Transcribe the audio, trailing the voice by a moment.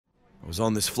was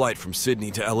on this flight from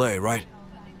Sydney to LA, right?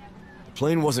 The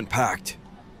plane wasn't packed,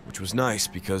 which was nice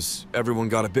because everyone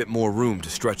got a bit more room to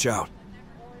stretch out.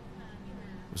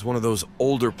 It was one of those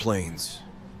older planes,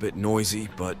 a bit noisy,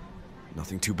 but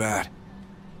nothing too bad.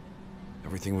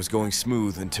 Everything was going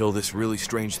smooth until this really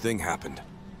strange thing happened.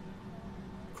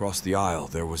 Across the aisle,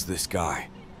 there was this guy,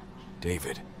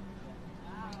 David.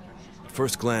 At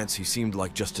first glance, he seemed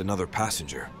like just another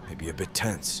passenger, maybe a bit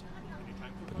tense,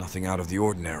 but nothing out of the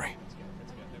ordinary.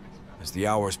 As the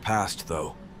hours passed,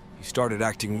 though, he started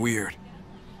acting weird.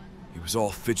 He was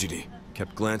all fidgety,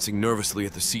 kept glancing nervously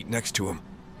at the seat next to him,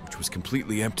 which was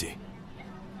completely empty.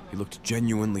 He looked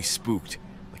genuinely spooked,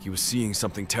 like he was seeing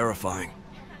something terrifying.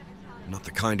 I'm not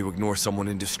the kind to ignore someone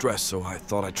in distress, so I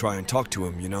thought I'd try and talk to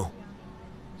him, you know?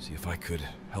 See if I could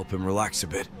help him relax a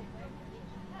bit.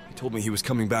 He told me he was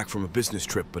coming back from a business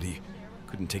trip, but he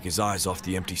couldn't take his eyes off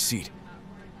the empty seat.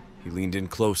 He leaned in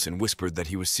close and whispered that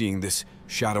he was seeing this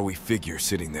shadowy figure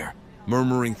sitting there,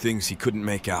 murmuring things he couldn't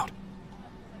make out.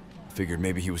 I figured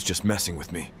maybe he was just messing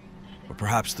with me, or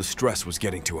perhaps the stress was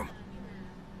getting to him.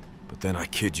 But then, I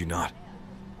kid you not,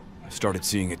 I started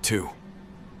seeing it too.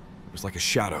 It was like a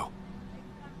shadow,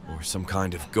 or some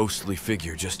kind of ghostly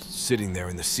figure just sitting there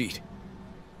in the seat.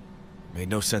 It made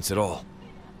no sense at all.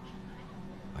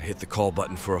 I hit the call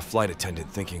button for a flight attendant,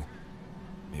 thinking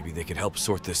maybe they could help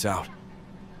sort this out.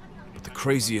 But the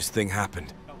craziest thing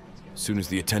happened. As soon as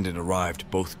the attendant arrived,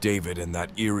 both David and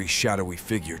that eerie, shadowy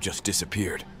figure just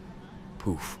disappeared.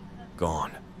 Poof,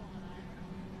 gone.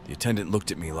 The attendant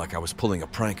looked at me like I was pulling a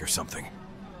prank or something.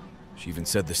 She even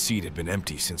said the seat had been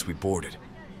empty since we boarded.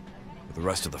 For the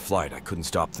rest of the flight, I couldn't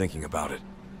stop thinking about it.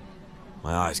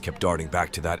 My eyes kept darting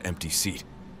back to that empty seat.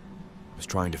 I was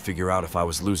trying to figure out if I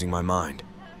was losing my mind.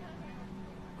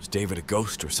 Was David a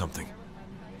ghost or something?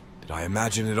 Did I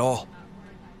imagine it all?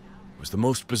 It was the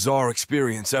most bizarre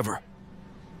experience ever.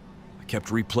 I kept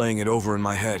replaying it over in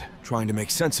my head, trying to make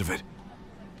sense of it.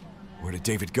 Where did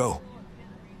David go?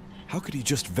 How could he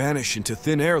just vanish into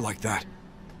thin air like that?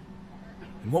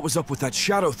 And what was up with that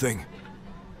shadow thing?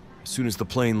 As soon as the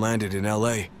plane landed in LA,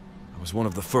 I was one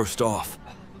of the first off.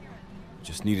 I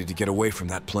just needed to get away from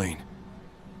that plane.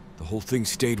 The whole thing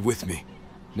stayed with me,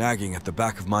 nagging at the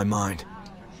back of my mind.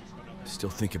 I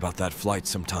still think about that flight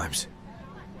sometimes.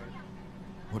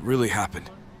 What really happened?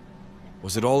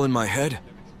 Was it all in my head?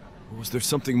 Or was there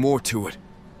something more to it?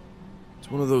 It's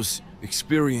one of those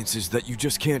experiences that you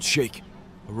just can't shake.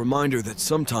 A reminder that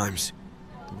sometimes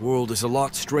the world is a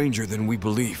lot stranger than we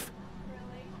believe.